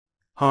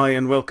Hi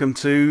and welcome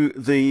to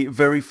the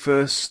very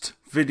first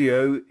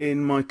video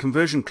in my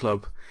Conversion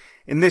Club.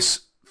 In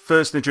this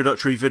first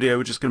introductory video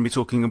we're just going to be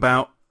talking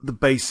about the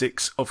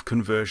basics of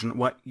conversion,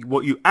 what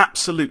you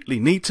absolutely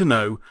need to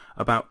know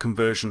about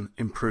conversion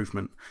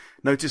improvement.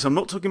 Notice I'm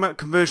not talking about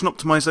conversion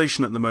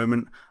optimization at the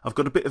moment. I've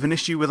got a bit of an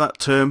issue with that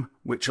term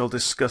which I'll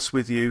discuss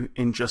with you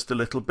in just a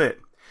little bit.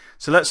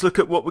 So let's look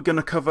at what we're going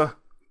to cover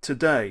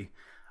today.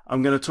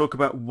 I'm going to talk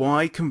about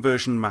why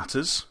conversion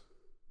matters,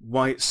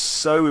 why it's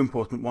so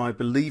important, why I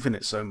believe in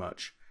it so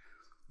much.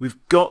 We've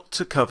got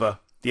to cover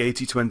the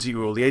 80-20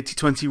 rule. The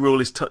 80-20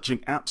 rule is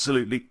touching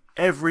absolutely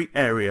every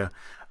area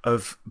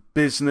of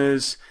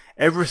business.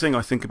 Everything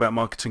I think about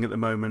marketing at the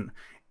moment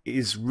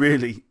is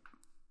really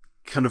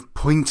kind of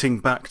pointing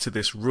back to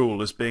this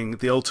rule as being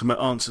the ultimate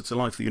answer to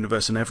life, the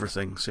universe, and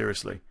everything,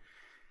 seriously.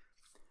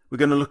 We're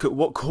going to look at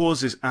what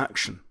causes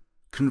action.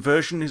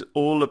 Conversion is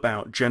all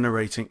about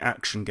generating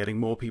action, getting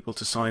more people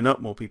to sign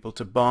up, more people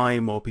to buy,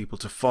 more people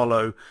to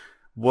follow,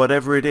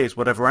 whatever it is,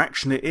 whatever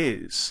action it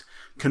is.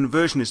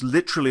 Conversion is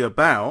literally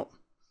about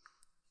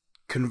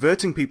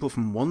converting people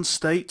from one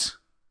state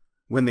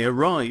when they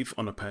arrive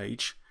on a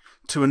page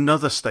to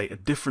another state, a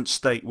different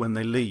state when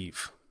they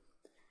leave.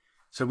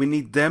 So we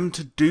need them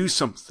to do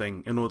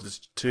something in order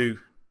to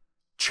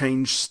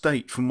change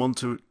state from one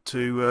to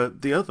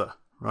the other,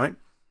 right?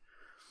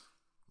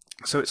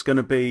 So it's going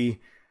to be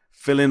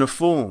fill in a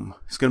form,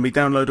 it's going to be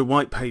download a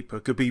white paper,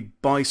 it could be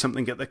buy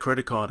something, get their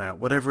credit card out,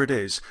 whatever it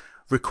is,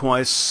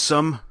 requires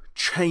some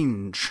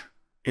change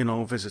in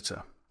our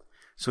visitor.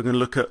 So we're going to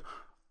look at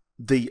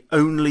the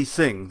only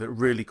thing that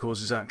really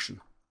causes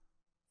action.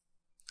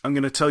 I'm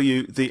going to tell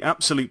you the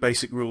absolute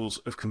basic rules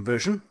of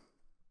conversion,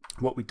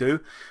 what we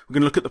do. We're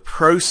going to look at the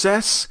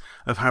process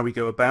of how we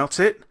go about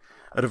it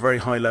at a very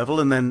high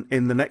level, and then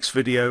in the next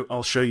video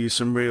I'll show you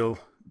some real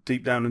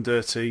deep down and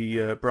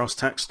dirty brass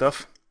tacks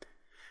stuff.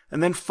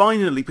 And then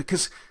finally,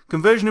 because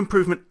conversion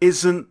improvement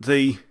isn't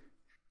the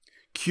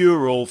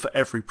cure-all for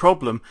every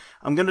problem,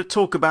 I'm going to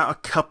talk about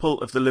a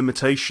couple of the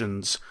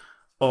limitations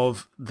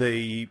of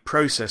the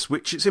process,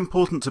 which it's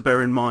important to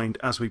bear in mind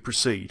as we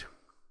proceed.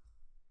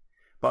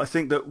 But I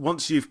think that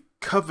once you've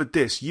covered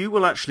this, you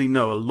will actually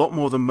know a lot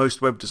more than most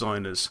web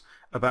designers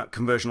about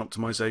conversion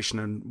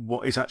optimization and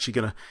what is actually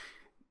going to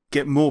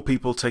get more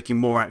people taking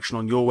more action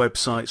on your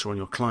websites or on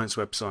your clients'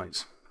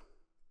 websites.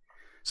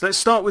 So let's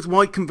start with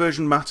why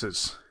conversion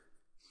matters.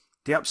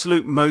 The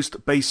absolute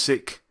most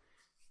basic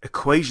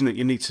equation that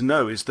you need to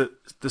know is that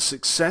the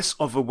success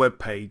of a web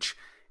page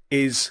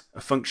is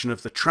a function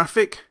of the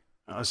traffic,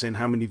 as in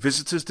how many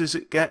visitors does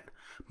it get,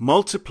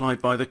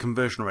 multiplied by the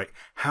conversion rate.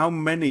 How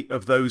many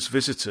of those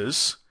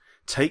visitors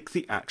take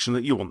the action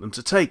that you want them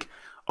to take?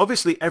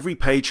 Obviously, every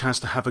page has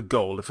to have a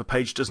goal. If a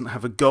page doesn't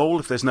have a goal,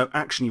 if there's no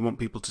action you want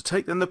people to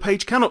take, then the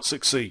page cannot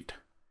succeed.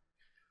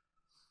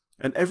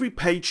 And every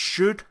page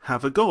should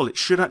have a goal. It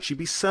should actually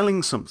be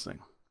selling something.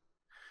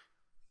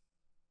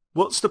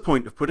 What's the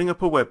point of putting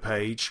up a web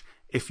page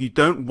if you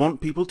don't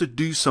want people to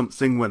do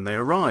something when they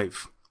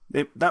arrive?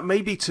 That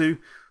may be to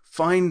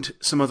find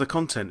some other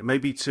content. It may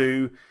be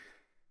to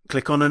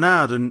click on an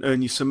ad and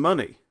earn you some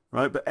money,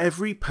 right? But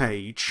every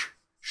page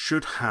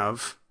should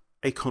have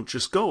a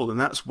conscious goal, and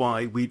that's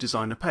why we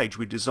design a page.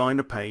 We design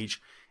a page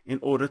in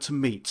order to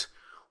meet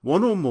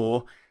one or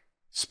more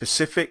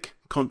specific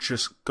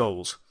conscious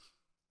goals.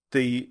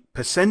 The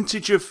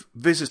percentage of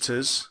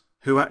visitors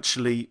who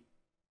actually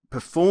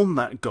perform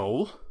that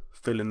goal,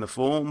 fill in the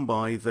form,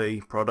 buy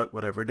the product,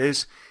 whatever it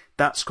is,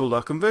 that's called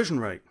our conversion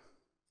rate.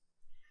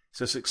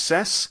 So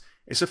success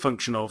is a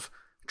function of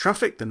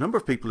traffic, the number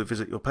of people who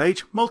visit your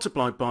page,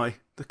 multiplied by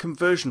the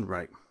conversion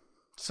rate.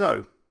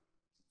 So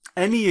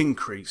any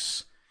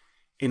increase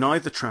in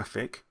either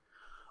traffic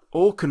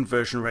or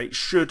conversion rate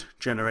should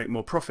generate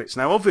more profits.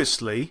 Now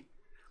obviously,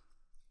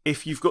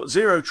 if you've got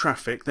zero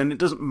traffic, then it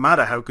doesn't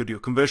matter how good your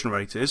conversion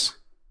rate is,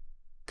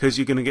 because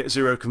you're going to get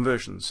zero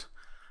conversions.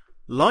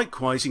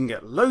 Likewise, you can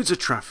get loads of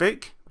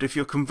traffic, but if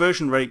your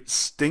conversion rate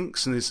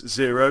stinks and is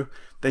zero,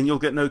 then you'll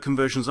get no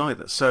conversions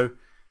either. So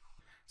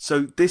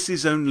this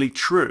is only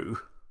true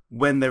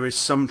when there is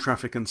some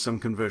traffic and some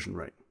conversion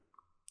rate.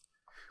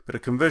 But a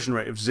conversion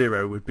rate of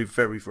zero would be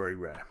very, very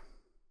rare.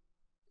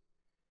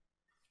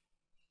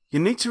 You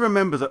need to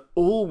remember that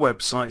all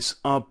websites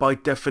are by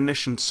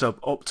definition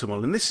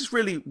suboptimal, and this is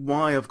really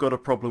why I've got a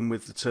problem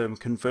with the term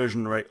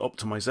conversion rate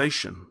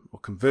optimization or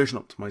conversion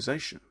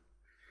optimization,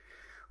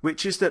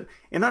 which is that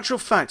in actual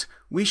fact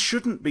we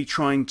shouldn't be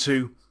trying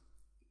to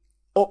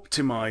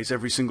optimize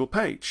every single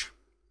page,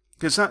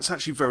 because that's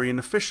actually very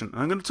inefficient.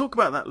 And I'm going to talk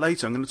about that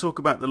later. I'm going to talk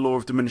about the law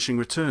of diminishing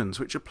returns,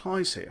 which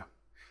applies here.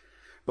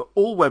 But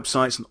all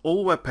websites and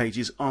all web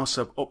pages are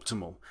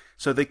suboptimal.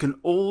 So they can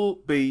all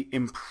be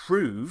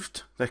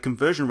improved. Their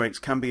conversion rates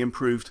can be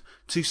improved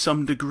to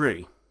some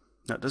degree.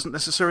 That doesn't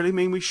necessarily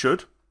mean we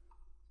should.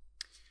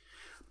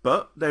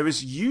 But there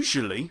is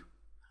usually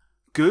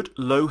good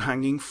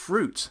low-hanging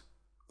fruit.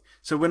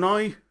 So when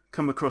I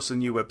come across a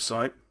new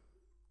website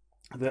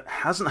that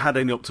hasn't had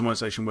any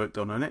optimization work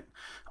done on it,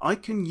 I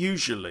can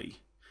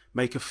usually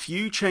make a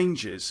few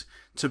changes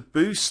to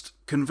boost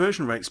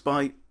conversion rates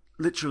by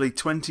literally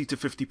 20 to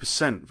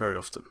 50% very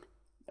often.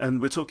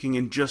 And we're talking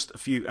in just a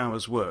few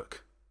hours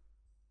work.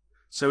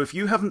 So if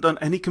you haven't done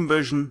any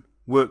conversion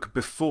work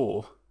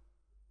before,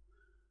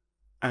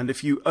 and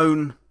if you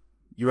own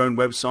your own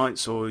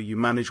websites or you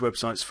manage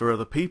websites for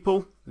other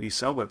people, you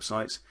sell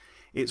websites,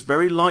 it's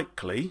very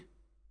likely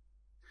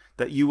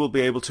that you will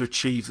be able to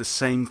achieve the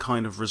same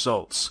kind of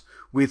results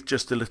with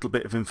just a little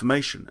bit of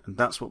information, and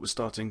that's what we're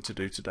starting to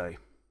do today.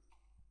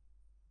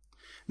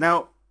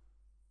 Now,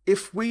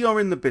 if we are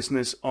in the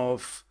business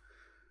of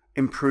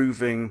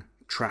improving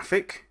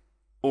traffic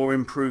or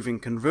improving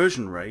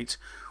conversion rate,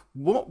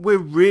 what we're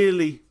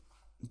really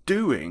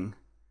doing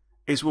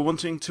is we're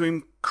wanting to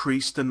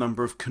increase the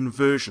number of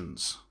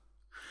conversions.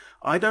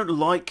 I don't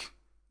like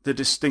the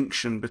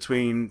distinction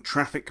between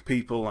traffic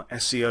people,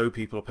 SEO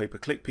people, or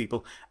pay-per-click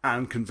people,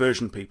 and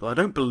conversion people. I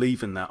don't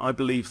believe in that. I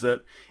believe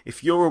that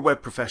if you're a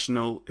web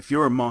professional, if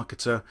you're a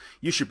marketer,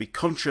 you should be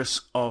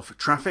conscious of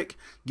traffic,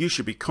 you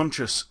should be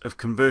conscious of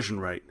conversion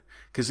rate,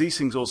 because these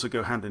things also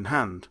go hand in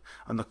hand,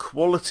 and the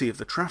quality of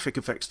the traffic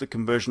affects the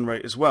conversion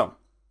rate as well.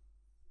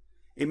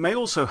 It may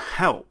also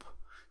help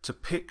to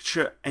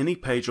picture any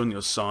page on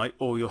your site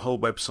or your whole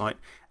website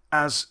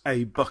as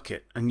a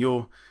bucket, and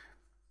your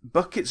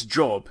bucket's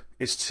job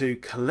is to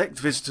collect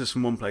visitors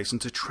from one place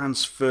and to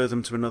transfer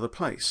them to another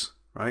place,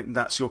 right? And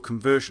that's your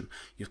conversion.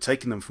 You've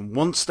taken them from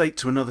one state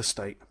to another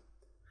state.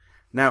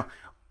 Now,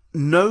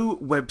 no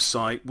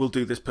website will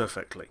do this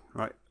perfectly,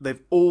 right? They've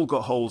all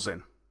got holes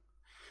in.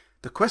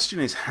 The question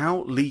is,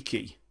 how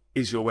leaky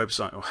is your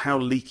website, or how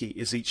leaky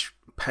is each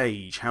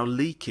page? How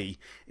leaky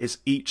is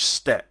each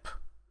step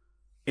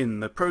in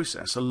the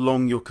process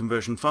along your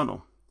conversion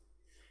funnel?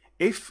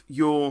 If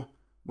your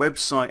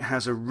website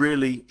has a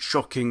really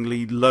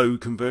shockingly low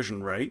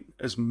conversion rate,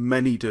 as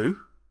many do,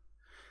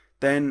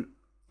 then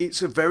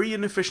it's a very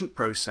inefficient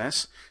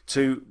process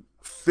to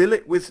fill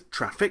it with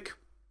traffic.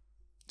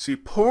 So you're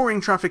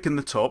pouring traffic in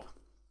the top,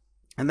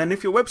 and then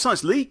if your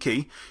website's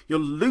leaky, you're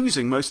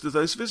losing most of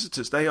those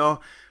visitors. They are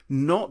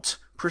not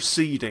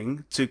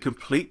proceeding to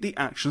complete the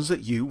actions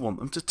that you want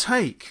them to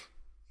take.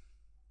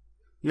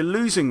 You're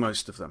losing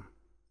most of them.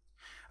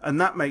 And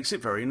that makes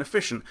it very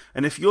inefficient.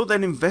 And if you're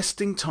then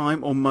investing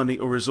time or money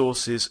or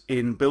resources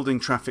in building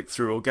traffic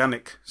through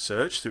organic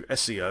search, through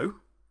SEO,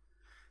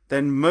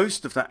 then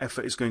most of that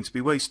effort is going to be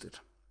wasted.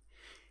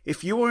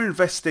 If you are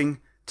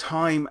investing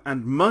time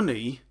and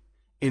money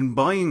in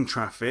buying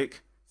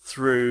traffic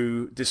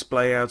through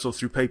display ads or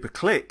through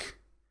pay-per-click,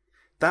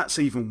 that's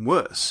even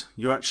worse.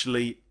 You're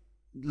actually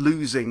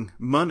losing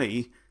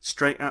money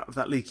straight out of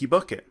that leaky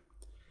bucket.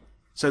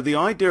 So the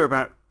idea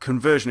about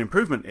conversion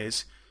improvement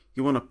is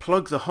you want to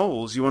plug the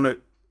holes, you want to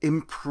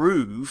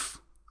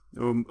improve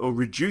or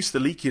reduce the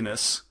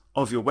leakiness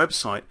of your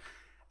website,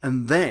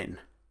 and then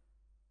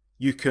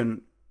you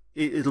can,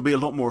 it'll be a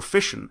lot more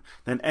efficient.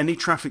 Then any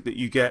traffic that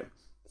you get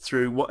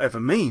through whatever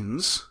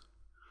means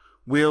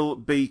will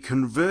be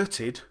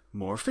converted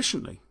more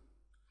efficiently.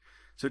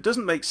 So it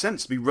doesn't make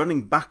sense to be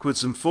running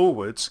backwards and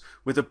forwards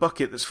with a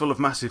bucket that's full of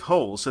massive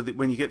holes so that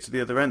when you get to the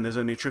other end there's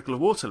only a trickle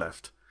of water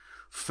left.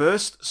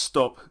 First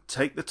stop,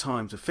 take the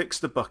time to fix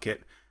the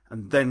bucket,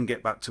 and then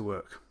get back to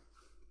work.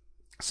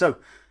 So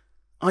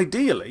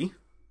ideally,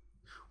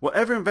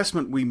 whatever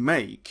investment we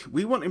make,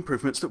 we want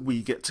improvements that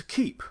we get to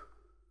keep.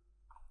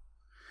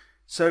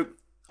 So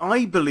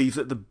I believe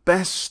that the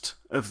best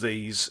of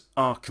these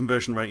are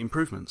conversion rate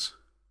improvements.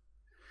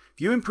 If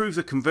you improve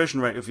the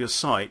conversion rate of your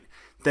site,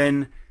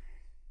 then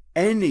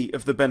any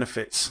of the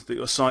benefits that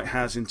your site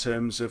has in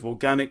terms of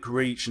organic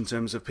reach, in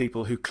terms of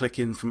people who click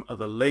in from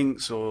other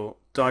links, or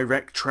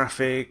direct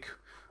traffic,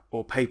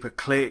 or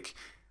pay-per-click,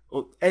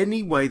 or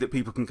any way that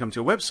people can come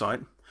to your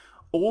website,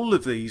 all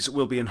of these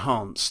will be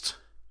enhanced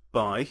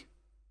by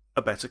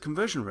a better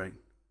conversion rate,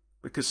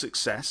 because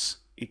success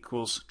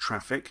equals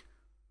traffic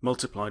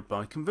multiplied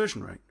by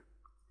conversion rate.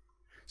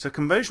 So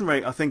conversion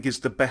rate, I think, is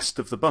the best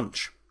of the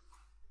bunch.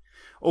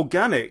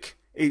 Organic,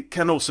 it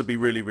can also be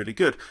really, really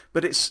good,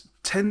 but it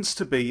tends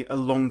to be a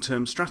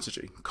long-term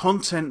strategy.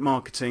 Content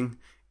marketing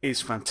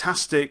is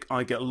fantastic.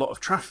 I get a lot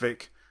of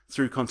traffic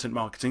through content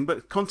marketing,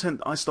 but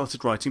content I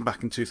started writing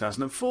back in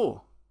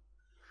 2004.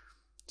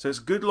 So it's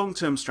a good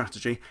long-term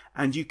strategy,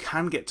 and you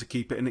can get to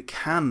keep it, and it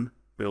can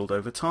build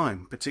over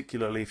time,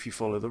 particularly if you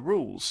follow the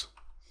rules.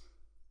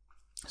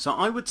 So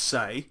I would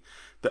say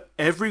that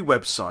every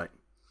website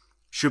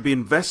should be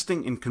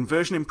investing in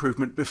conversion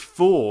improvement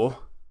before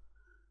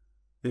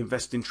they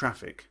invest in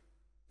traffic,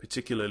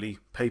 particularly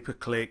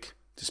pay-per-click,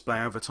 display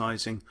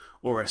advertising,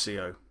 or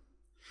SEO.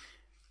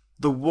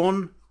 The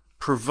one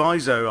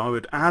proviso I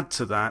would add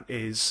to that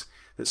is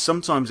that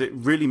sometimes it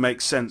really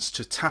makes sense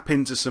to tap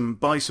into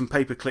buy some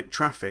pay-per-click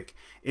traffic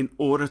in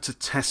order to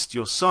test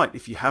your site.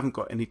 If you haven't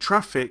got any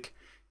traffic,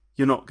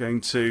 you're not going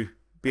to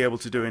be able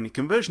to do any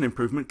conversion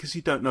improvement because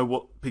you don't know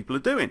what people are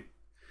doing.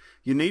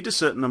 You need a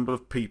certain number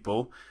of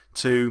people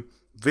to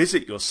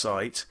visit your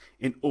site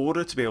in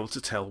order to be able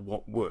to tell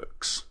what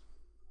works.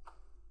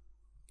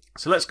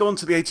 So let's go on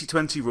to the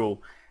 80-20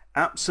 rule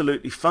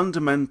Absolutely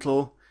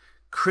fundamental,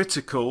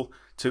 critical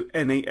to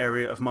any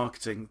area of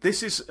marketing.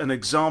 This is an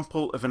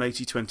example of an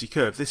 80-20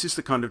 curve. This is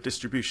the kind of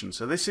distribution.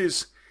 So this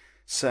is,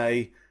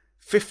 say,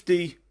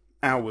 50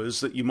 hours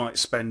that you might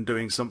spend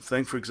doing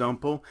something, for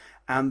example,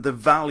 and the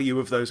value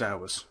of those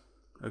hours.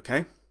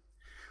 Okay?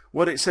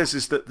 What it says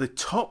is that the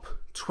top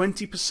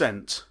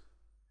 20%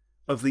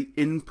 of the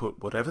input,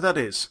 whatever that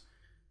is,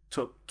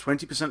 top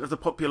 20% of the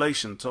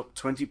population, top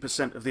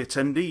 20% of the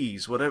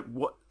attendees,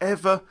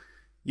 whatever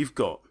you've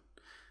got,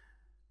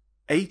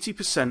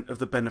 80% of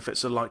the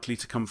benefits are likely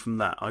to come from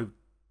that. I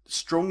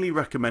strongly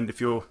recommend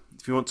if you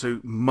want to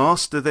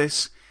master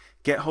this,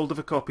 get hold of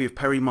a copy of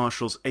Perry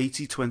Marshall's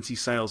 80-20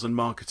 Sales and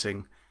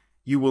Marketing.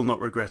 You will not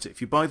regret it.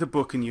 If you buy the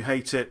book and you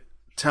hate it,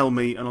 tell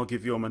me and I'll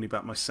give your money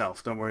back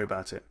myself. Don't worry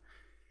about it.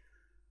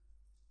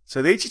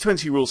 So the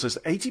 80-20 rule says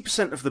that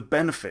 80% of the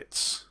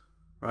benefits,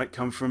 right,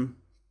 come from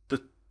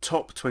the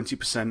top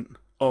 20%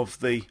 of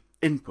the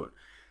input.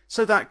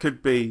 So that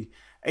could be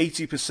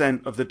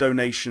 80% of the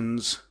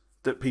donations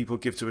that people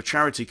give to a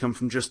charity come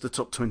from just the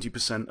top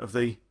 20% of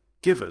the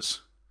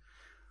givers.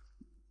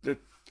 The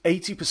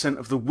 80%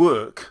 of the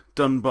work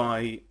done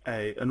by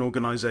an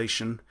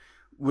organization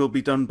will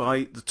be done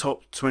by the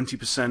top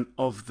 20%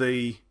 of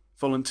the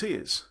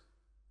volunteers.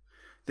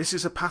 This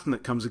is a pattern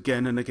that comes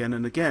again and again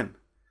and again.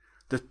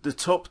 The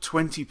top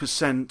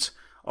 20%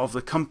 of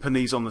the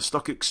companies on the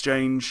stock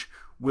exchange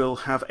will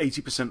have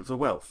 80% of the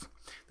wealth.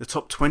 The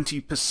top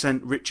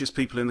 20% richest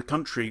people in the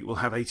country will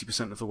have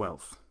 80% of the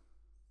wealth.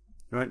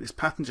 Right? This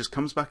pattern just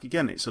comes back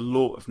again. It's a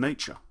law of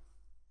nature.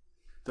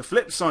 The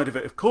flip side of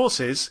it, of course,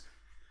 is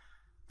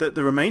that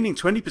the remaining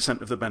 20%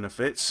 of the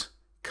benefits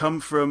come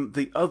from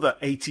the other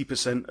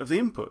 80% of the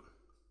input.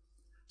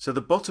 So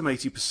the bottom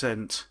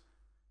 80%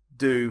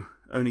 do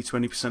only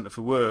 20% of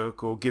the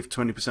work, or give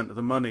 20% of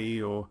the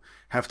money, or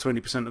have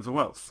 20% of the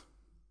wealth.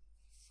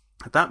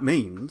 That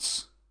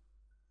means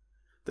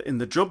that in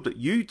the job that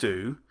you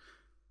do,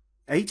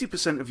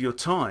 80% of your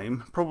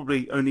time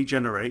probably only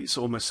generates,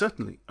 almost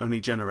certainly only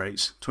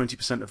generates,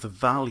 20% of the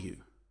value.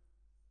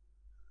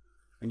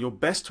 And your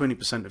best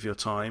 20% of your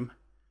time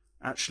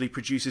actually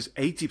produces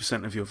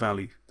 80% of your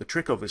value. The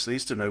trick, obviously,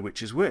 is to know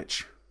which is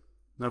which.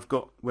 And I've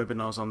got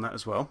webinars on that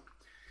as well.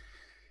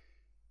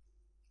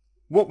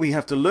 What we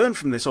have to learn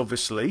from this,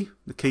 obviously,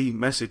 the key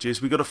message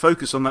is we've got to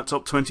focus on that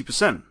top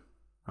 20%.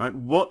 Right?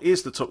 What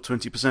is the top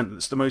 20%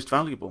 that's the most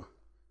valuable?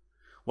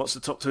 What's the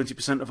top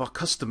 20% of our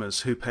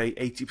customers who pay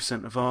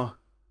 80% of our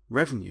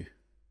revenue?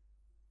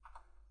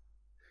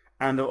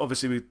 And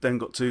obviously we've then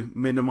got to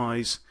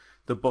minimize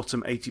the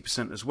bottom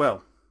 80% as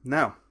well.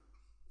 Now,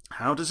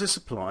 how does this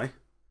apply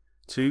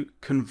to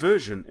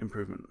conversion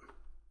improvement?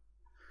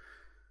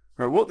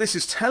 Right, what this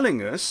is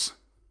telling us,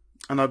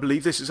 and I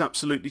believe this is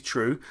absolutely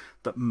true,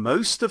 that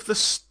most of the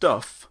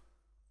stuff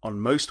on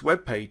most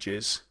web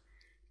pages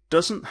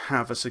doesn't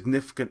have a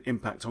significant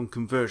impact on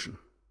conversion.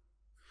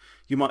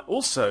 You might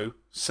also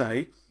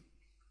say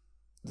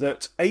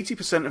that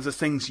 80% of the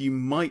things you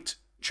might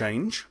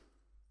change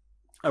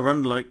are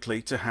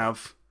unlikely to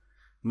have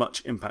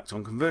much impact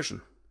on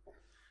conversion.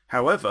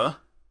 However,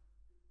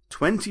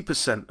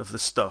 20% of the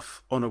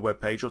stuff on a web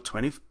page, or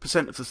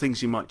 20% of the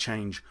things you might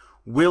change,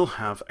 will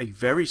have a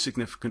very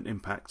significant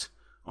impact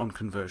on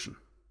conversion.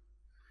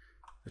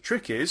 The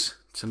trick is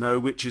to know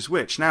which is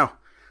which. Now,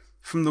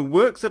 from the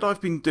work that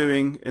I've been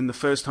doing in the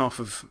first half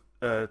of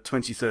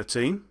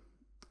 2013,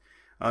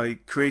 I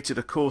created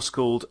a course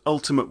called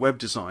Ultimate Web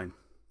Design.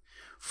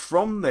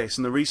 From this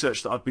and the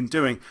research that I've been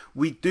doing,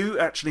 we do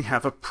actually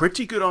have a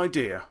pretty good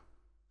idea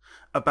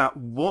about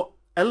what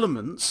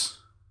elements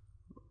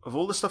of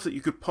all the stuff that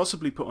you could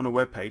possibly put on a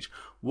web page,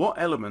 what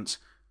elements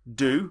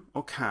do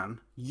or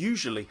can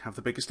usually have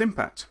the biggest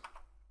impact.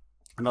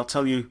 And I'll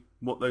tell you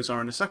what those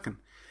are in a second.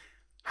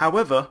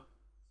 However,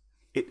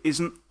 it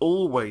isn't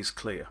always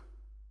clear.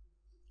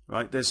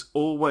 Right? There's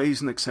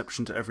always an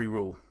exception to every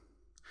rule.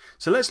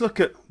 So let's look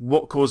at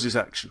what causes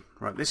action.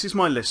 Right? This is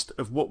my list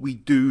of what we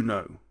do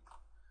know.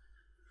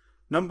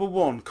 Number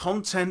one,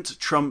 content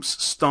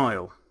trumps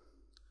style.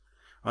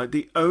 Right?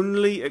 The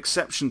only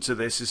exception to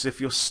this is if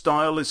your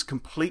style is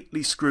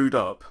completely screwed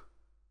up,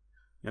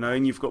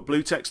 and you've got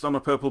blue text on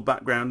a purple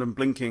background and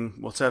blinking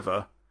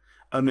whatever,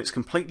 and it's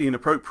completely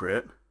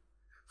inappropriate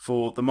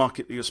for the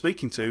market that you're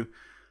speaking to.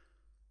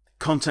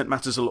 Content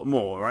matters a lot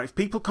more. Right? If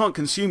people can't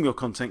consume your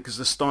content because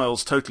the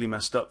style's totally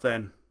messed up,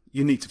 then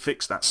you need to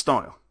fix that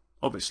style,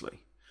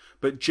 obviously.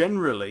 But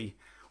generally,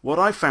 what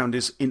I found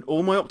is in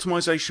all my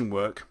optimization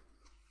work,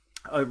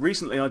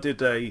 recently I did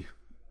an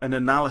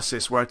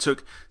analysis where I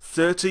took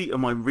 30 of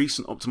my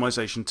recent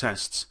optimization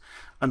tests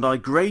and I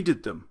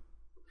graded them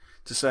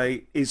to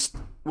say,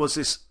 was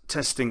this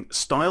testing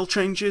style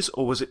changes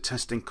or was it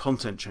testing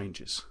content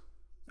changes?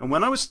 And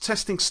when I was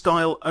testing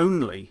style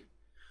only,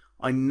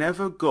 I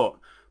never got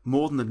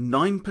more than a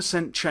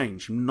 9%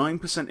 change,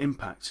 9%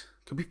 impact.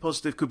 Could be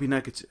positive, could be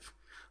negative.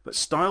 But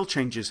style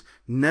changes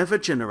never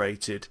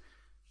generated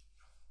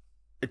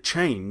a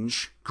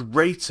change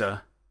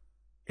greater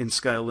in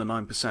scale than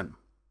 9%.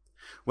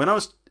 When I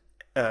was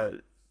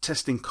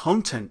testing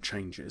content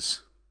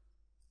changes,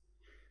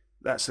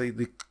 that's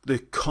the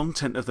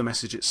content of the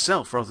message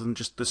itself rather than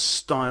just the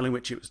style in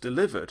which it was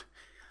delivered,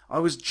 I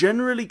was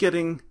generally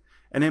getting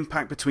an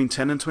impact between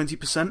 10 and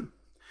 20%,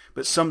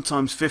 but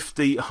sometimes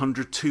 50,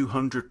 100,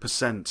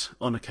 200%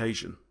 on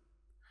occasion.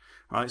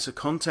 Right, so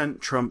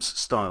content trumps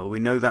style. We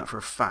know that for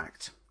a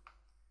fact.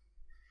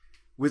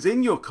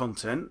 Within your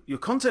content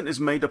is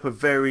made up of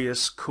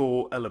various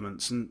core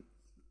elements, and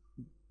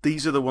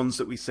these are the ones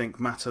that we think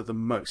matter the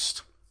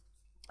most.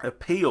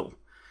 Appeal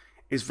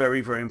is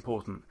very, very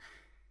important.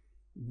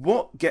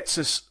 What gets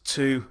us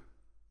to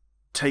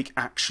take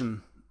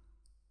action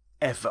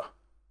ever?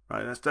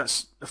 Right,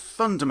 that's a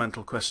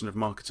fundamental question of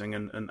marketing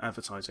and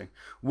advertising.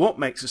 What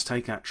makes us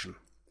take action?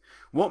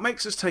 What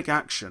makes us take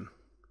action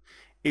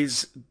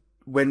is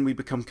when we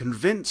become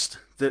convinced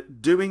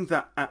that doing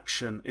that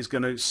action is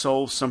going to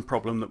solve some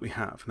problem that we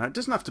have. Now, it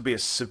doesn't have to be a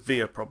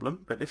severe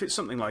problem, but if it's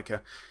something like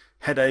a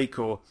headache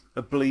or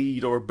a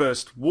bleed or a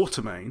burst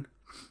water main,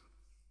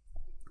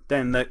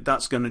 then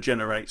that's going to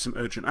generate some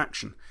urgent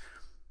action.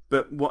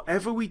 But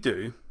whatever we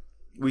do,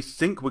 we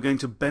think we're going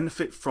to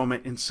benefit from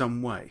it in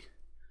some way.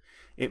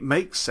 It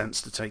makes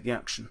sense to take the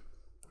action.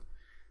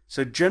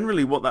 So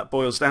generally what that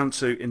boils down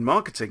to in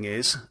marketing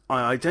is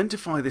I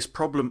identify this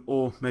problem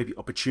or maybe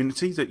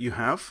opportunity that you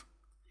have,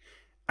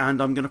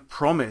 and I'm going to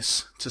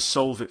promise to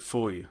solve it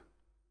for you.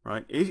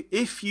 Right?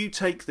 If you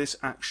take this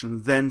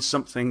action, then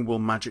something will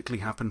magically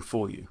happen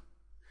for you.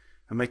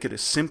 And make it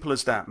as simple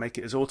as that. Make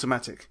it as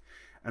automatic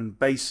and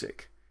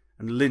basic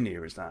and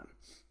linear as that.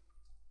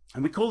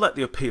 And we call that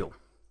the appeal.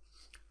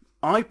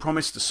 I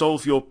promise to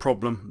solve your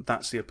problem.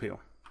 That's the appeal.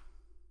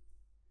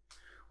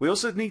 We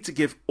also need to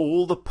give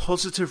all the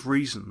positive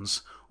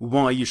reasons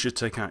why you should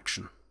take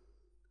action.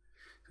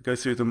 Go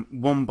through them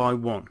one by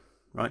one.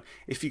 Right?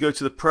 If you go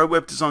to the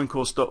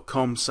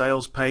prowebdesigncourse.com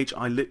sales page,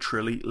 I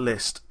literally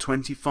list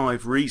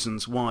 25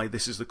 reasons why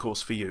this is the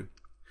course for you.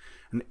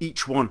 And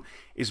each one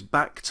is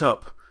backed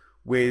up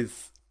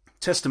with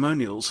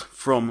testimonials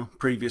from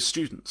previous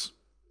students.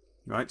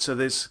 Right? So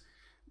there's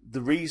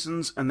the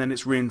reasons, and then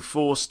it's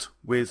reinforced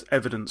with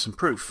evidence and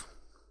proof.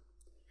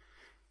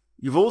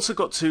 You've also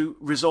got to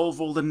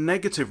resolve all the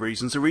negative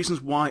reasons, the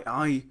reasons why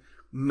I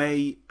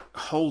may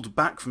hold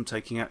back from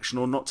taking action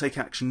or not take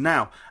action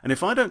now. And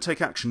if I don't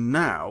take action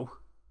now,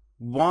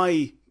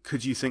 why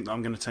could you think that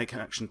I'm going to take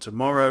action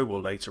tomorrow or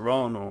later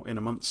on or in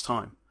a month's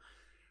time?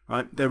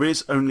 Right? There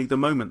is only the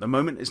moment. The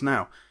moment is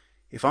now.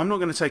 If I'm not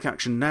going to take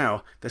action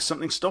now, there's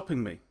something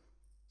stopping me.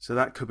 So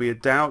that could be a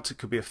doubt, it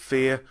could be a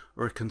fear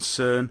or a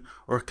concern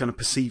or a kind of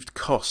perceived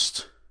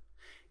cost.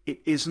 It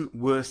isn't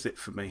worth it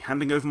for me.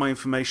 Handing over my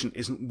information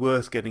isn't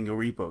worth getting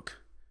your ebook.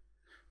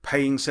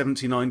 Paying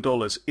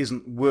 $79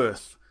 isn't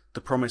worth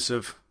the promise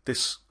of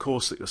this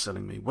course that you're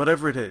selling me.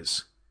 Whatever it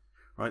is,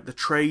 right? The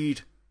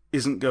trade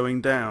isn't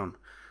going down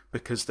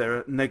because there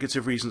are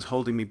negative reasons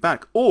holding me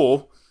back,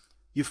 or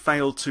you've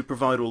failed to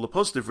provide all the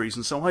positive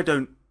reasons, so I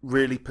don't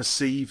really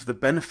perceive the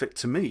benefit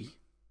to me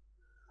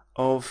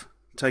of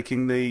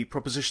taking the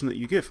proposition that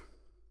you give.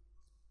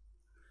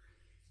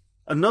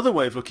 Another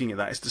way of looking at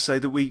that is to say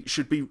that we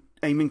should be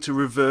aiming to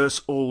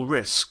reverse all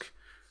risk,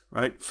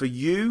 right? For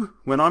you,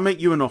 when I make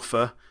you an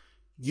offer,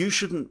 you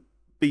shouldn't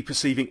be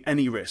perceiving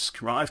any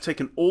risk, right? I've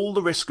taken all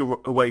the risk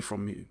away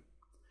from you.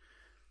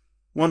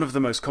 One of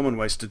the most common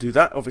ways to do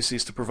that, obviously,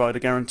 is to provide a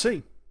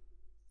guarantee.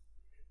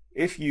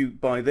 If you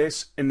buy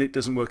this and it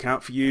doesn't work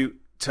out for you,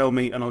 tell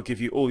me and I'll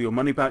give you all your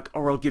money back,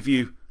 or I'll give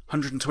you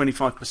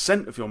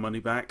 125% of your money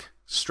back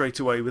straight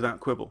away without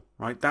quibble,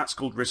 right? That's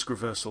called risk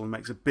reversal and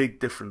makes a big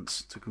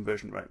difference to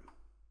conversion rate.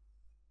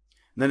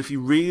 And then if you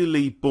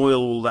really boil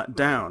all that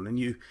down and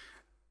you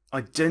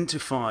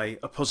identify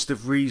a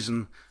positive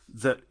reason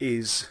that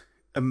is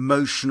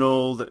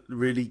emotional, that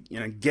really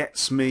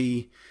gets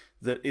me,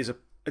 that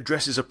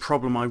addresses a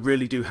problem I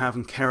really do have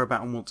and care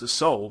about and want to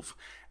solve,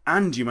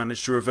 and you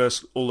manage to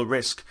reverse all the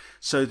risk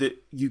so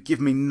that you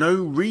give me no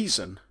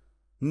reason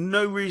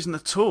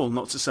at all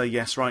not to say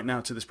yes right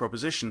now to this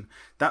proposition,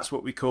 that's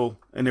what we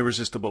call an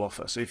irresistible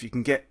offer. So if you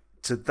can get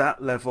to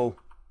that level,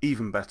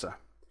 even better.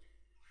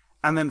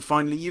 And then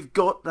finally, you've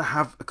got to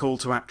have a call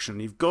to action.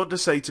 You've got to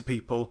say to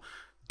people,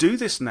 do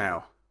this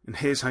now, and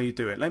here's how you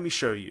do it. Let me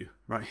show you.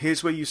 Right,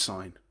 here's where you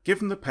sign. Give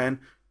them the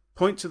pen,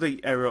 point to the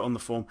error on the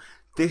form.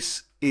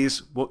 This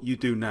is what you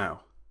do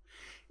now.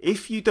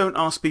 If you don't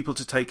ask people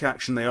to take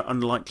action, they are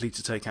unlikely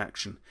to take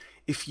action.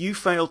 If you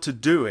fail to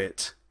do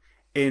it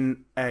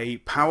in a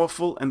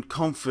powerful and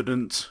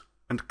confident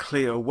and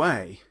clear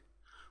way,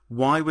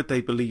 why would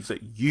they believe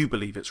that you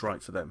believe it's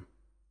right for them?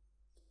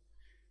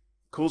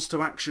 Calls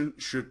to action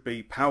should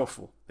be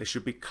powerful. They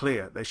should be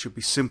clear. They should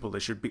be simple. They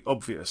should be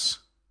obvious.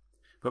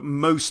 But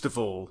most of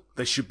all,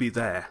 they should be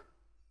there.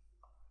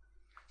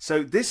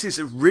 So this is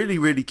a really,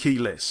 really key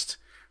list.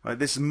 Right?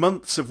 This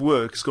months of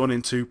work has gone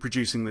into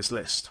producing this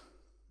list.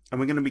 And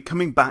we're going to be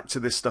coming back to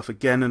this stuff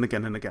again and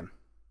again and again.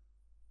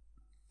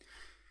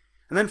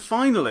 And then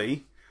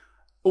finally,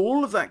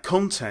 all of that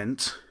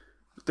content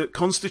that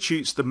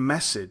constitutes the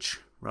message,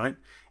 right?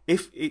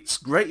 If it's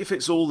great if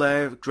it's all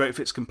there, great if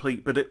it's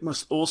complete, but it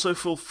must also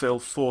fulfill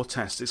 4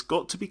 tests. It's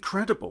got to be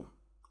credible.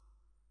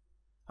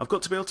 I've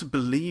got to be able to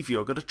believe you.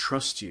 I've got to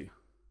trust you.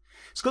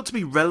 It's got to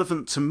be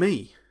relevant to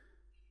me.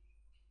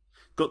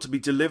 It's got to be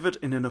delivered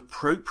in an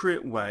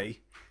appropriate way,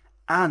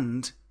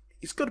 and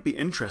it's got to be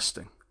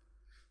interesting.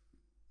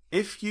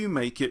 If you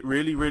make it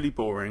really, really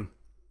boring,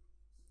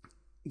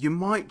 you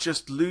might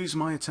just lose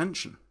my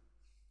attention.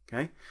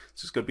 Okay?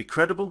 So it's got to be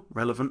credible,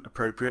 relevant,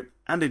 appropriate,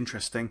 and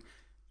interesting,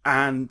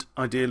 and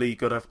ideally you've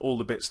got to have all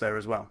the bits there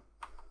as well.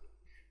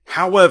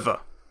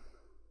 However,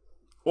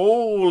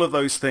 all of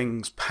those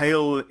things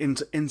pale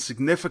into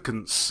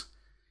insignificance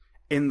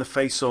in the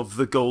face of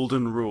the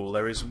golden rule.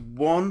 There is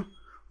one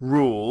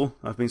rule,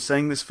 I've been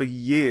saying this for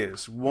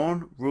years,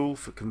 one rule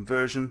for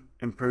conversion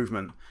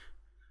improvement,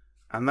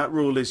 and that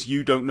rule is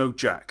you don't know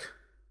jack.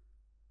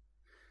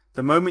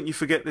 The moment you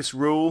forget this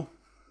rule,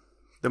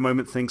 the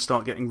moment things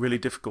start getting really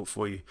difficult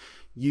for you.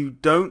 You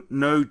don't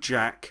know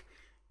jack.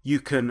 You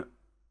can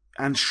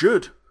and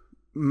should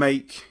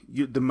make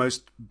the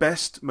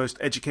best, most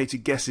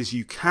educated guesses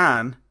you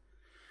can,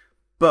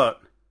 but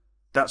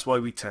that's why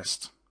we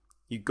test.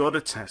 You got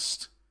to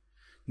test.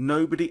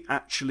 Nobody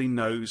actually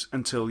knows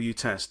until you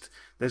test.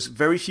 There's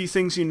very few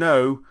things you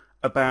know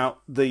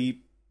about the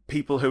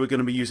people who are going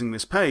to be using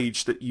this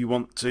page that you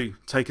want to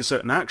take a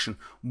certain action.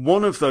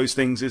 One of those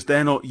things is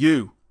they're not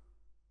you.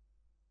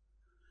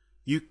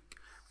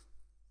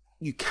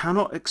 You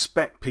cannot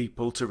expect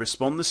people to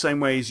respond the same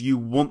way as you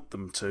want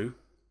them to,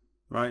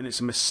 right? And it's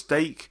a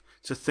mistake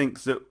to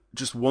think that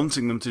just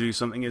wanting them to do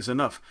something is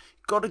enough.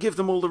 You've got to give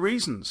them all the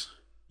reasons.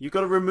 You've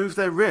got to remove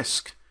their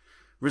risk,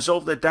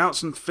 resolve their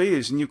doubts and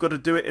fears, and you've got to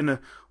do it in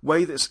a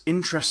way that's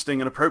interesting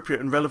and appropriate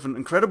and relevant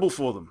and credible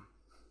for them.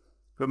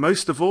 But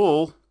most of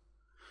all,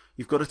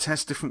 you've got to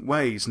test different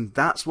ways, and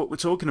that's what we're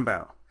talking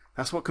about.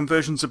 That's what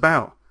conversion's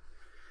about.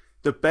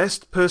 The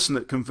best person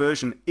at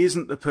conversion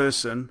isn't the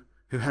person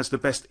who has the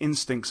best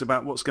instincts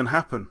about what's going to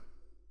happen.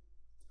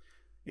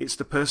 It's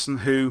the person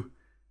who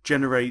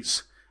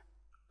generates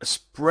a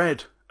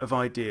spread of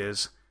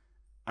ideas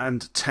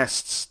and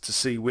tests to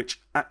see which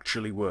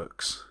actually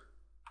works.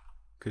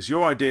 Because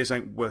your ideas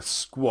ain't worth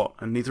squat,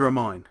 and neither are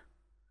mine.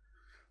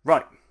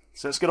 Right,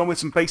 so let's get on with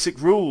some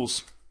basic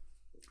rules.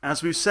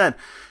 As we've said,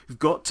 you've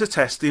got to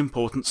test the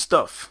important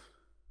stuff.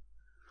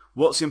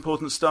 What's the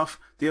important stuff?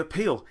 The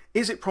appeal.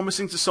 Is it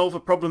promising to solve a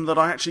problem that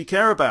I actually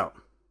care about?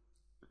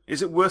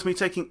 Is it worth me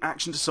taking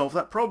action to solve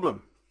that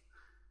problem?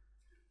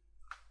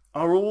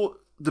 Are all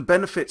the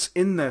benefits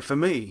in there for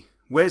me?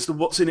 Where's the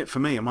what's in it for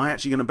me? Am I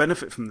actually going to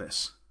benefit from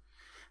this?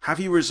 Have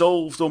you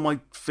resolved all my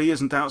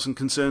fears and doubts and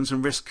concerns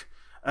and risk?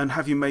 And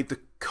have you made the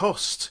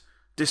cost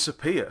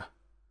disappear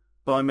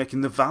by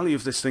making the value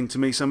of this thing to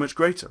me so much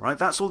greater, right?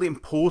 That's all the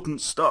important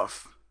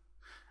stuff.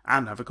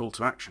 And have a call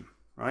to action,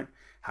 right?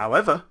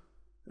 However,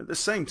 at the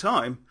same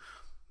time,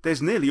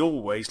 there's nearly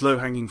always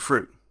low-hanging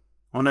fruit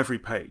on every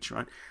page,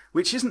 right?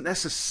 Which isn't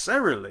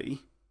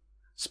necessarily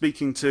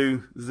speaking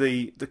to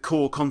the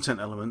core content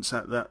elements,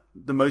 that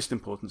the most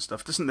important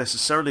stuff doesn't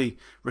necessarily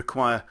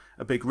require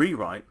a big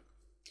rewrite.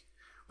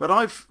 But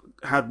I've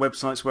had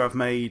websites where I've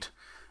made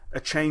a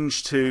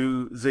change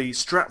to the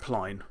strap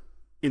line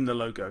in the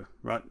logo,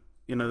 right?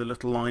 You know, the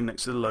little line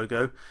next to the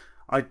logo.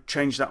 I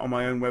changed that on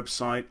my own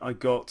website. I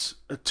got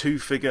a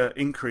 2-figure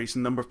increase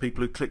in the number of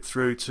people who clicked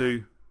through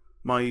to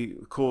my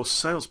course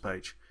sales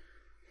page.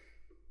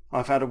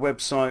 I've had a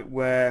website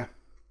where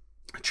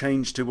I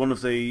changed to one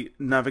of the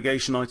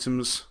navigation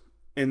items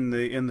in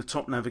the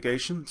top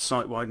navigation,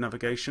 site-wide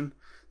navigation.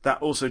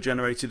 That also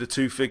generated a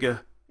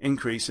 2-figure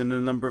increase in the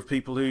number of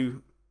people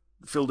who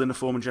filled in a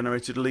form and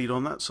generated a lead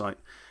on that site.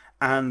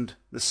 And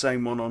the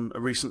same one on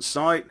a recent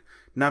site,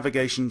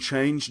 navigation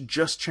change,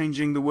 just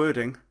changing the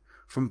wording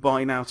from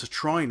buy now to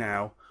try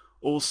now,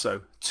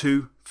 also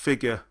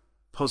 2-figure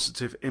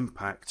positive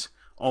impact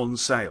on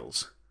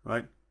sales,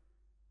 right?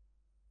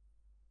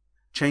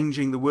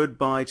 Changing the word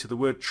buy to the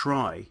word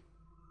try,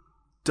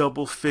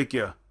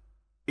 double-figure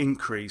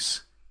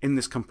increase in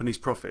this company's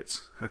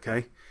profits,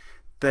 okay?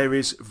 There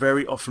is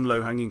very often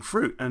low-hanging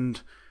fruit,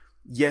 and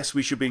yes,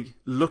 we should be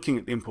looking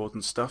at the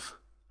important stuff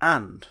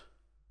and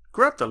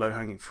grab the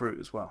low-hanging fruit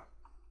as well.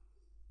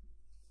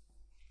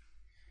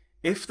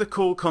 If the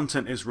core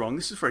content is wrong,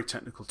 this is a very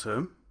technical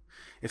term,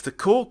 if the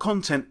core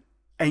content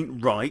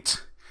ain't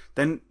right,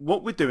 then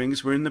what we're doing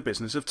is we're in the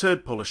business of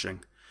turd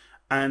polishing.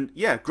 And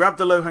yeah, grab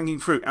the low-hanging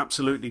fruit,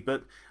 absolutely,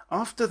 but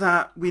after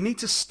that, we need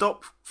to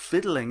stop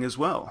fiddling as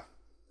well,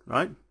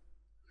 right?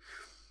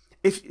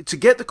 To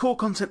get the core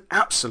content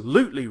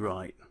absolutely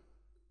right,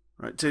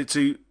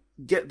 to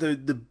get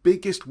the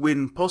biggest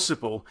win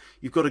possible,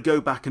 you've got to go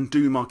back and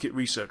do market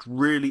research,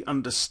 really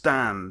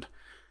understand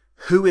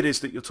who it is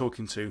that you're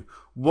talking to,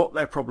 what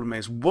their problem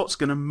is, what's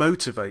going to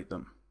motivate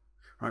them,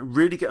 right?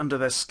 Really get under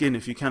their skin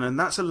if you can, and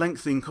that's a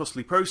lengthy and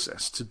costly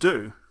process to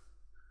do,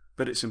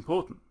 but it's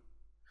important.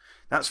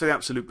 That's for the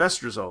absolute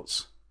best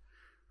results,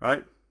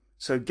 right?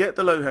 So get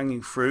the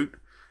low-hanging fruit,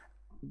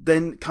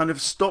 then kind of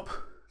stop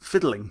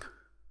fiddling,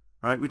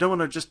 right? We don't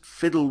want to just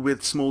fiddle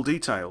with small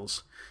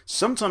details.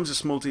 Sometimes the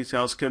small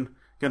details can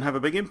have a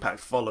big impact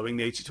following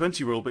the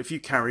 80-20 rule, but if you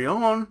carry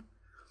on,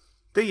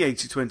 the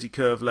 80-20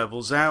 curve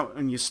levels out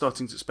and you're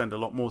starting to spend a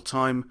lot more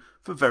time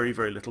for very,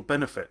 very little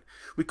benefit.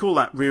 We call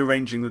that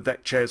rearranging the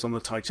deck chairs on the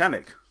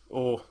Titanic,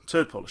 or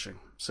turd polishing.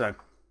 So,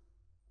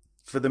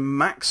 for the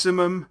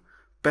maximum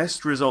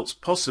best results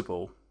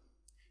possible,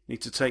 you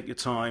need to take your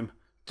time,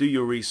 do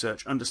your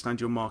research,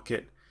 understand your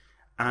market,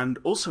 and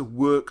also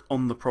work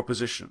on the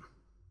proposition.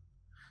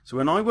 So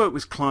when I work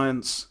with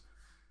clients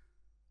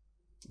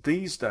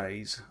these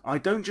days, I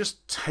don't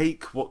just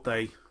take what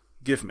they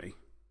give me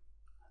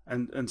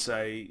and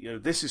say, you know,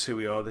 this is who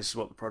we are, this is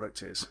what the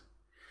product is.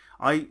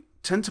 I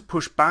tend to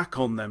push back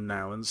on them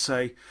now and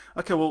say,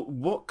 okay, well,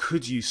 what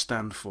could you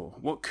stand for?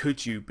 What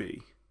could you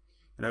be?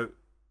 You know,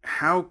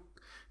 how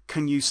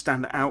can you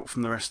stand out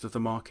from the rest of the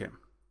market?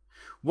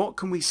 What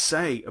can we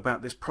say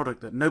about this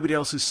product that nobody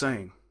else is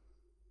saying?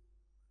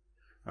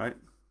 Right?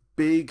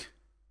 Big,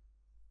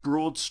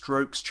 broad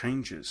strokes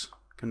changes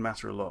can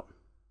matter a lot.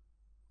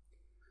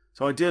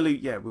 So ideally,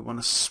 yeah, we want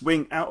to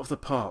swing out of the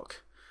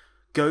park.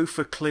 Go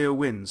for clear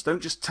wins.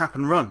 Don't just tap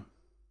and run.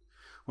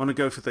 We want to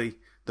go for the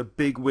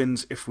big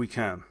wins if we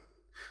can.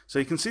 So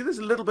you can see there's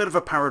a little bit of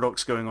a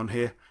paradox going on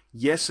here.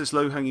 Yes, there's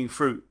low-hanging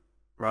fruit,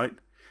 right?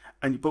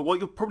 But what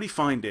you'll probably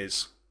find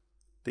is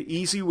the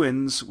easy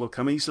wins will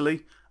come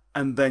easily,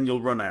 and then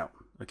you'll run out,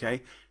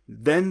 okay?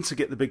 Then to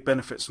get the big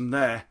benefits from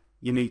there,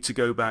 you need to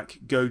go back,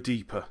 go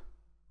deeper,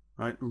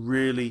 right?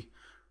 Really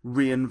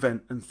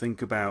reinvent and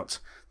think about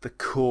the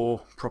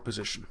core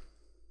proposition.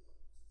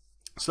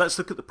 So let's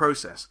look at the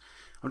process.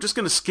 I'm just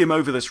going to skim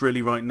over this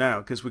really right now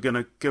because we're going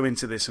to go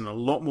into this in a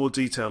lot more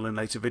detail in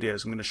later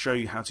videos. I'm going to show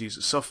you how to use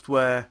the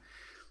software,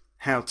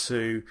 how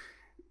to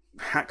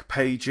hack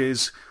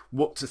pages,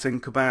 what to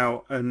think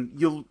about, and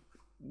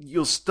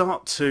you'll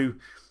start to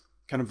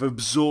kind of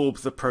absorb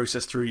the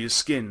process through your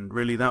skin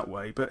really that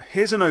way. But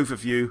here's an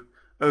overview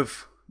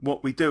of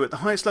what we do at the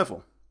highest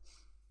level.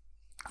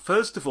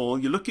 First of all,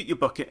 you look at your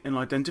bucket and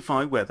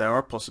identify where there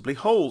are possibly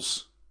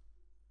holes.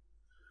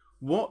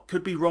 What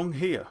could be wrong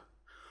here?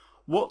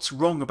 What's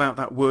wrong about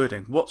that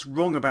wording? What's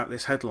wrong about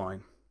this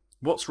headline?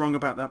 What's wrong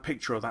about that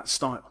picture or that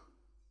style?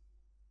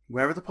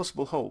 Where are the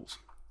possible holes?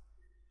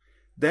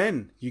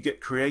 Then you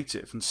get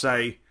creative and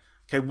say,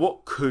 okay,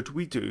 what could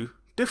we do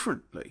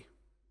differently?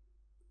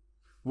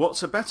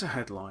 What's a better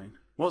headline?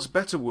 What's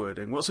better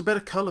wording? What's a better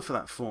color for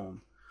that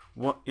form?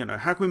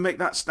 How can we make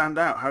that stand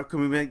out? How can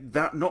we make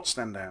that not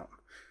stand out?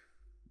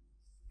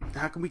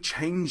 How can we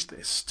change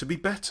this to be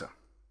better?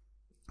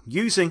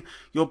 Using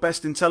your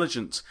best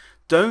intelligence.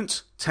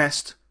 Don't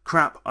test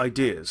crap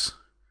ideas.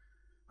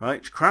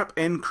 Right? Crap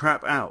in,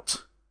 crap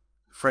out.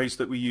 Phrase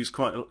that we use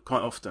quite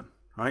often.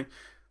 Right?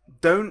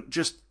 Don't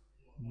just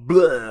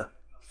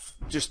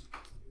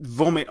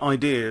vomit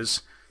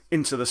ideas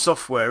into the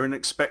software and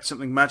expect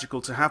something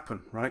magical to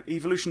happen. Right?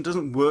 Evolution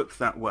doesn't work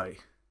that way.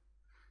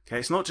 Okay,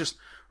 it's not just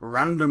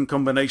random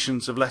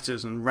combinations of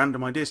letters and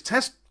random ideas.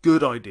 Test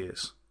good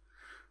ideas.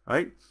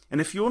 Right?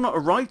 And if you're not a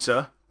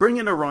writer, bring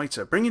in a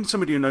writer. Bring in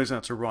somebody who knows how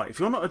to write. If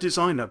you're not a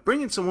designer,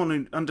 bring in someone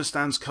who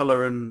understands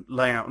color and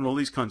layout and all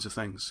these kinds of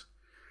things.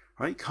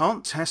 Right? You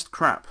can't test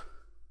crap.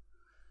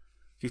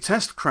 If you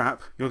test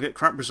crap, you'll get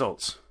crap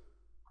results.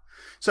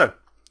 So,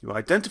 you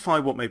identify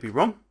what may be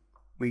wrong.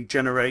 We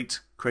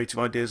generate creative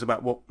ideas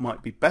about what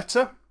might be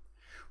better.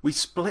 We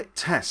split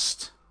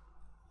test.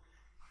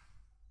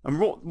 And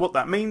what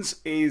that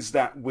means is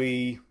that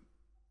we,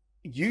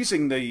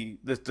 using the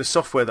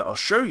software that I'll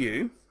show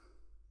you,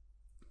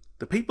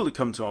 the people who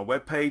come to our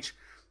webpage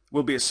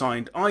will be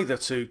assigned either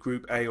to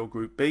Group A or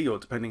Group B, or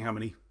depending how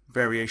many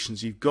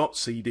variations you've got,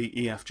 C, D,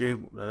 E, F, G,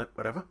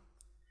 whatever.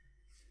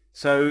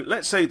 So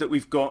let's say that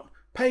we've got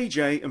page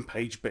A and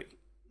page B.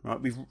 Right?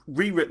 We've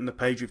rewritten the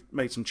page, we've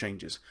made some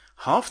changes.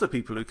 Half the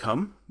people who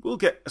come will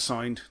get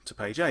assigned to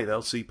page A,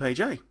 they'll see page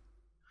A.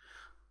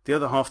 The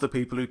other half of the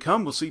people who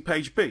come will see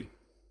page B.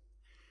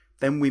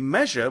 Then we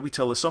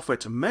tell the software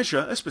to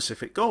measure a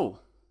specific goal.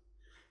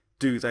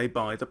 Do they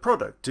buy the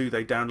product? Do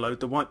they download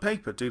the white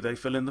paper? Do they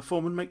fill in the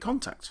form and make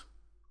contact?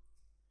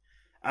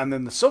 And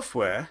then the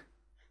software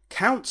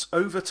counts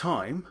over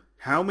time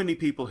how many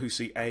people who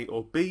see A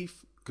or B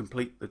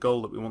complete the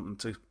goal that we want them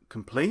to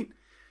complete.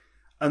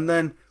 And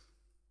then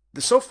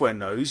the software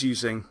knows,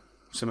 using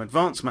some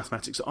advanced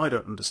mathematics that I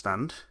don't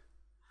understand,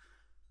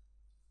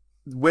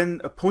 when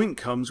a point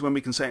comes when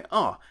we can say,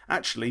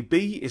 actually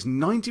B is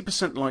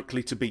 90%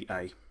 likely to be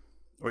A,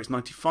 or it's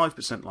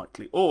 95%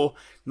 likely, or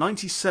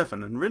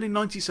 97, and really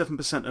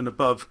 97% and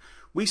above,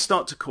 we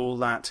start to call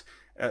that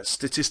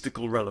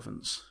statistical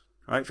relevance.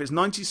 Right? If it's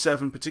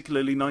 97,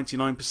 particularly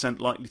 99%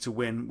 likely to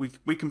win,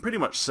 we can pretty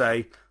much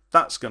say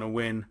that's going to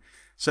win.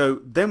 So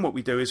then what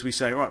we do is we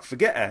say, right,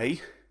 forget A,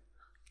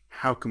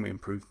 how can we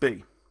improve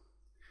B?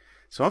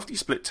 So after you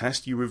split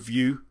test, you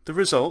review the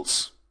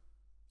results.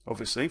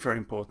 Obviously, very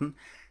important.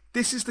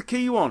 This is the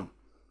key one.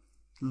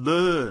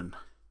 Learn.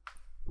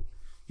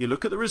 You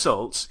look at the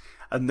results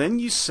and then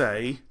you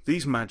say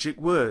these magic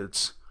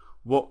words.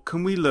 What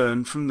can we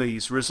learn from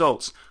these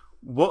results?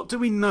 What do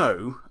we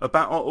know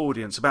about our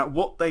audience, about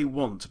what they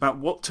want, about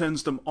what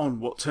turns them on,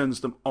 what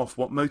turns them off,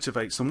 what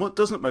motivates them, what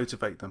doesn't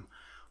motivate them?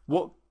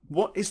 What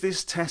is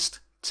this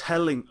test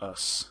telling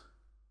us?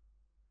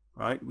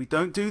 Right? We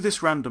don't do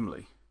this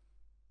randomly.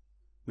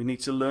 We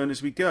need to learn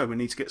as we go. We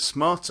need to get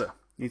smarter.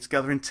 We need to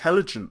gather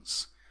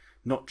intelligence,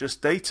 not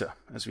just data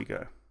as we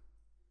go.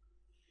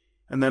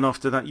 And then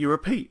after that you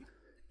repeat,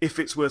 if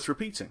it's worth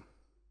repeating.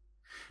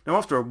 Now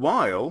after a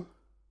while,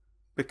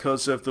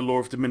 because of the law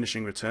of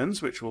diminishing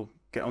returns, which we'll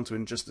get onto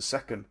in just a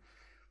second,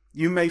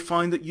 you may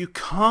find that you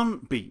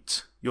can't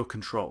beat your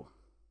control.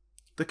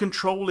 The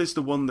control is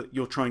the one that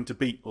you're trying to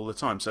beat all the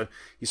time. So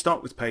you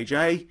start with page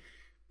A,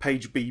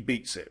 page B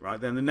beats it, right?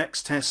 Then the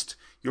next test,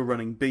 you're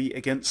running B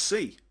against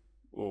C,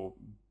 or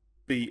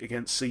B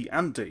against C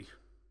and D.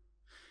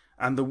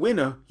 And the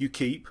winner you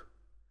keep,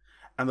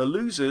 and the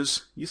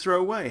losers you throw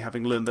away,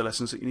 having learned the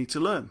lessons that you need to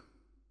learn.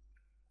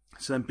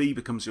 So then B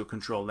becomes your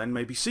control, then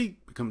maybe C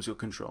becomes your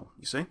control,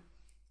 you see?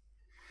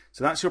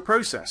 So that's your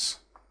process.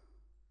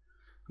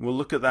 We'll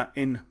look at that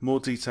in more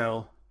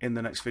detail in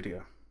the next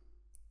video.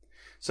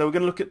 So we're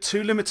going to look at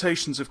two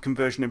limitations of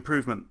conversion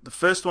improvement. The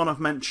first one I've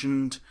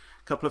mentioned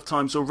a couple of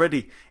times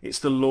already. It's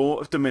the law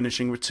of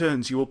diminishing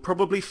returns. You will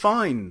probably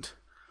find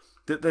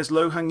that there's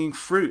low-hanging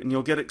fruit and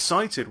you'll get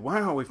excited.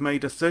 Wow, we've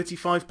made a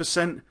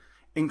 35%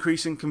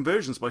 increase in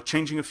conversions by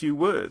changing a few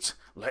words.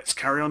 Let's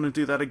carry on and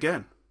do that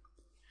again.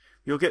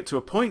 You'll get to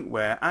a point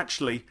where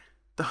actually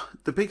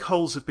the big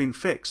holes have been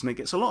fixed and it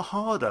gets a lot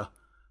harder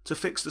to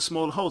fix the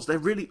smaller holes. There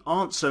really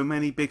aren't so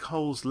many big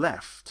holes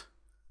left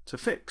to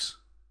fix,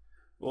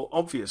 or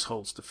obvious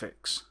holes to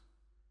fix.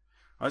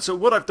 Right, so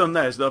what I've done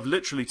there is that I've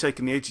literally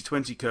taken the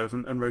 80-20 curve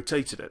and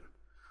rotated it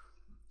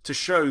to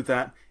show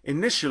that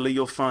initially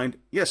you'll find,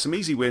 yes, some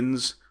easy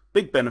wins,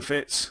 big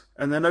benefits,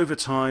 and then over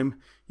time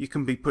you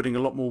can be putting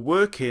a lot more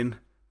work in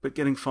but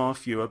getting far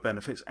fewer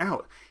benefits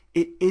out.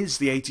 It is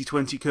the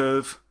 80-20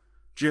 curve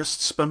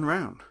just spun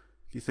round,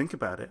 if you think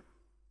about it.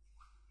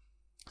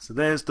 So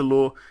there's the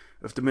law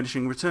of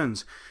diminishing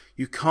returns.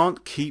 You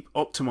can't keep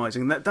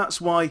optimizing.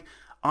 That's why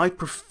I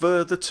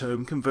prefer the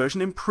term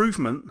conversion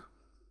improvement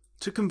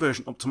to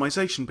conversion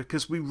optimization,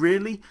 because we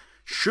really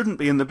shouldn't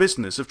be in the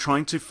business of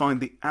trying to find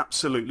the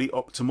absolutely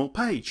optimal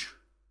page.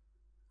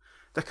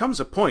 There comes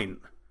a point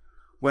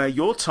where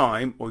your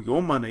time or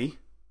your money,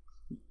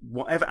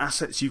 whatever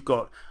assets you've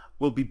got,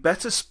 will be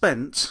better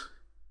spent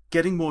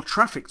getting more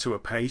traffic to a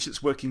page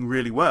that's working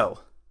really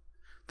well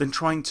than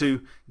trying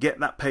to get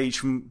that page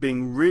from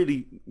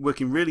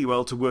working really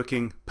well to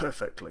working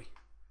perfectly.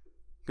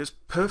 Because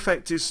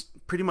perfect is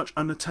pretty much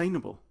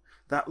unattainable.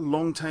 That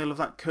long tail of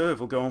that curve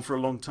will go on for a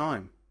long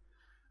time.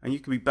 And you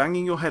could be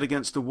banging your head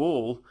against the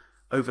wall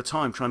over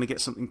time trying to get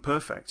something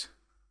perfect.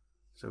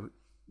 So,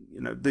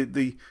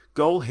 the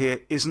goal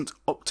here isn't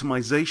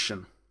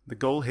optimization. The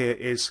goal here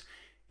is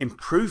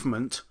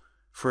improvement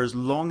for as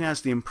long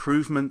as the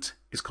improvement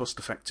is cost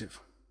effective.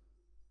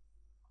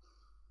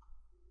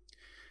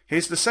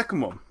 Here's the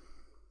second one.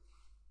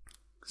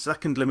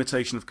 Second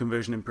limitation of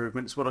conversion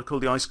improvement is what I call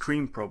the ice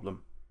cream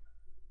problem.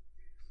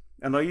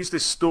 And I use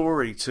this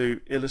story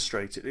to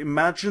illustrate it.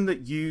 Imagine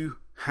that you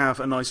have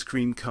an ice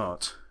cream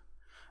cart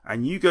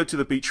and you go to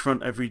the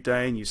beachfront every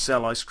day and you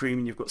sell ice cream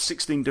and you've got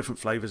 16 different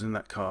flavors in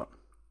that cart.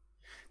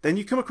 Then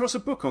you come across a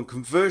book on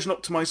conversion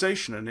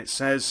optimization and it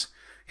says,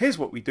 here's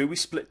what we do, we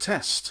split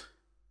test.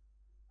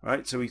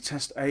 Right? So we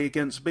test A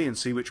against B and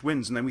see which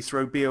wins, and then we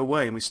throw B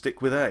away and we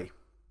stick with A.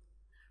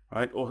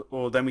 Right?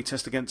 Or then we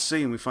test against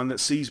C and we find that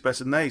C's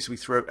better than A, so we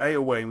throw A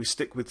away and we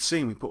stick with C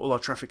and we put all our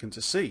traffic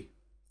into C.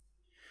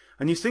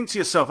 And you think to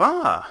yourself,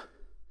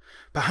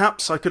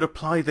 perhaps I could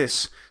apply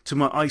this to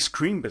my ice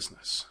cream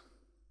business.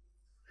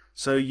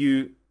 So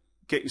you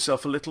get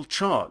yourself a little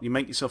chart, you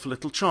make yourself a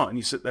little chart and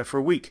you sit there for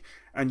a week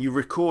and you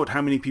record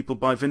how many people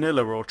buy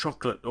vanilla or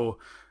chocolate or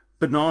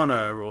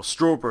banana or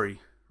strawberry,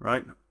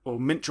 right? Or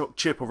mint choc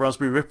chip or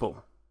raspberry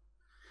ripple.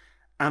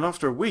 And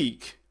after a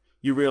week,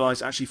 you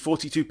realize actually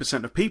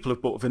 42% of people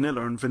have bought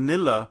vanilla and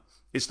vanilla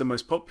is the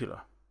most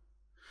popular.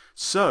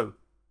 So,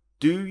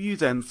 do you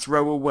then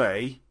throw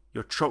away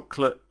your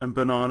chocolate and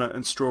banana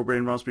and strawberry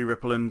and raspberry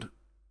ripple and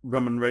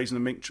rum and raisin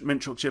and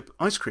mint choc chip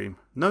ice cream?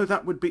 No,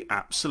 that would be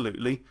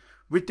absolutely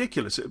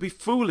ridiculous. It would be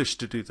foolish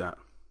to do that.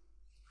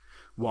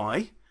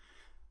 Why?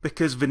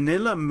 Because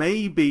vanilla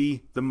may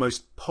be the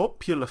most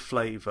popular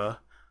flavor,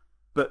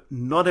 but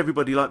not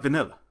everybody likes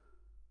vanilla.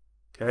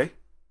 Okay?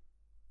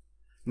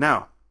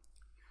 Now,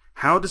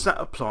 how does that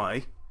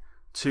apply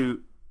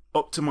to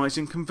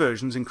optimizing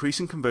conversions,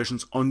 increasing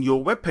conversions on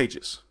your web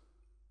pages?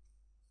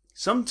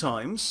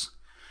 Sometimes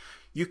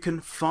you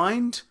can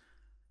find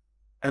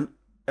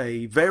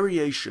a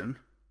variation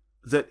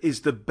that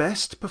is the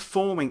best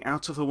performing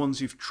out of the ones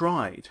you've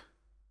tried,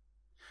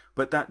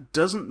 but that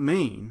doesn't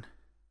mean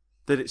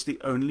that it's the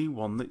only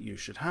one that you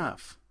should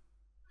have.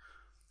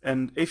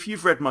 And if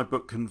you've read my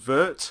book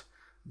Convert,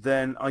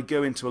 then I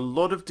go into a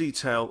lot of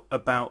detail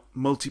about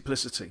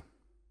multiplicity,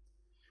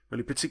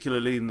 really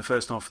particularly in the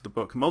first half of the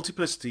book.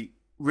 Multiplicity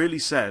really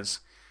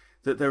says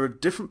that there are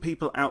different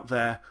people out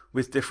there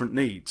with different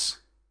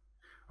needs.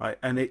 right?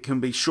 And it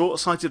can be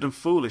short-sighted and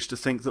foolish to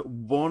think that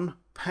one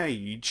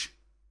page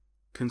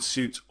can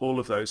suit all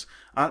of those.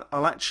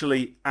 I'll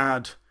actually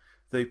add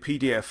the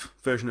PDF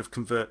version of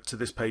Convert to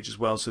this page as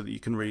well so that you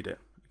can read it.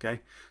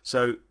 Okay,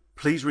 so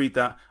please read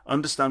that.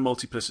 Understand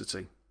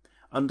multiplicity.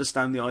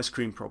 Understand the ice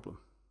cream problem.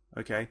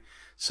 Okay,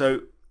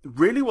 so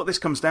really what this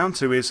comes down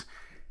to is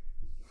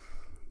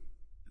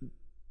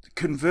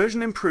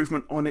conversion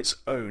improvement on its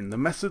own. The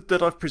method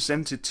that I've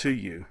presented to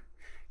you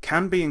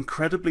can be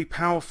incredibly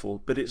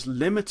powerful, but it's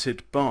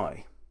limited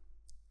by,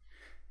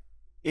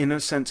 in a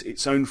sense,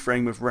 its own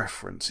frame of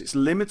reference. It's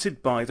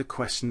limited by the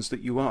questions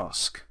that you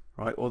ask,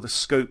 right, or the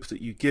scope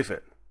that you give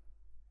it.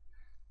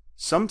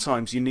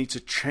 Sometimes you need to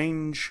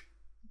change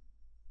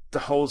the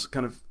whole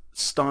kind of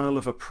style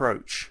of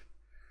approach,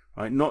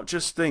 right? Not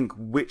just think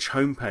which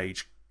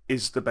homepage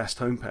is the best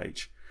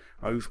homepage.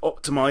 Right? We've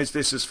optimized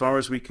this as far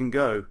as we can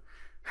go.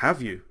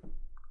 Have you?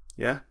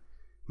 Yeah?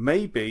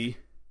 Maybe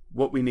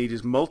what we need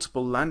is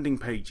multiple landing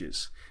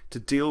pages to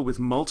deal with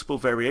multiple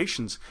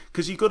variations,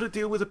 because you've got to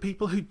deal with the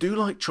people who do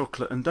like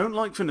chocolate and don't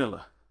like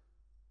vanilla,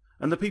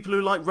 and the people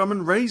who like rum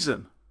and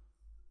raisin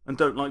and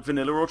don't like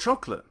vanilla or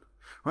chocolate.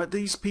 Right?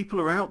 These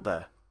people are out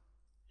there.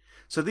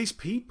 So these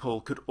people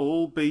could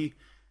all be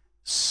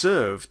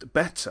served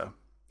better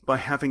by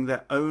having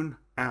their own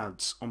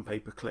ads on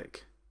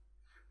pay-per-click,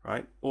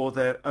 right? Or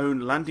their own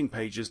landing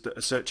pages that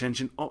are search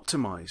engine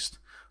optimized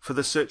for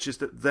the searches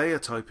that they are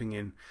typing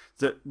in,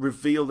 that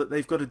reveal that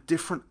they've got a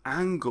different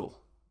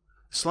angle,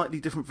 a slightly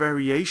different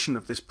variation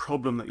of this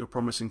problem that you're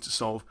promising to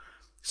solve.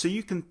 So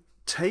you can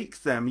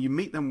take them, you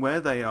meet them where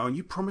they are, and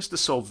you promise to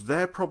solve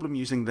their problem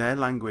using their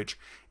language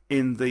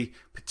in the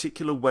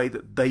particular way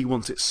that they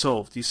want it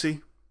solved. Do you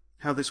see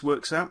how this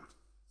works out?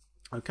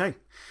 Okay,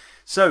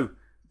 so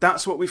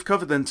that's what we've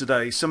covered then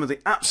today. Some of the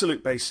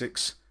absolute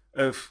basics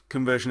of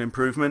conversion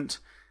improvement,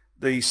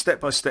 the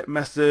step-by-step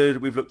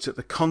method. We've looked at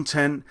the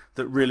content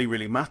that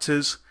really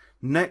matters.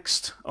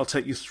 Next, I'll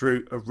take you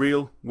through a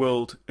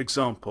real-world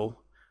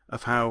example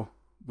of how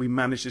we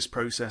manage this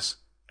process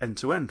end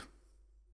to end.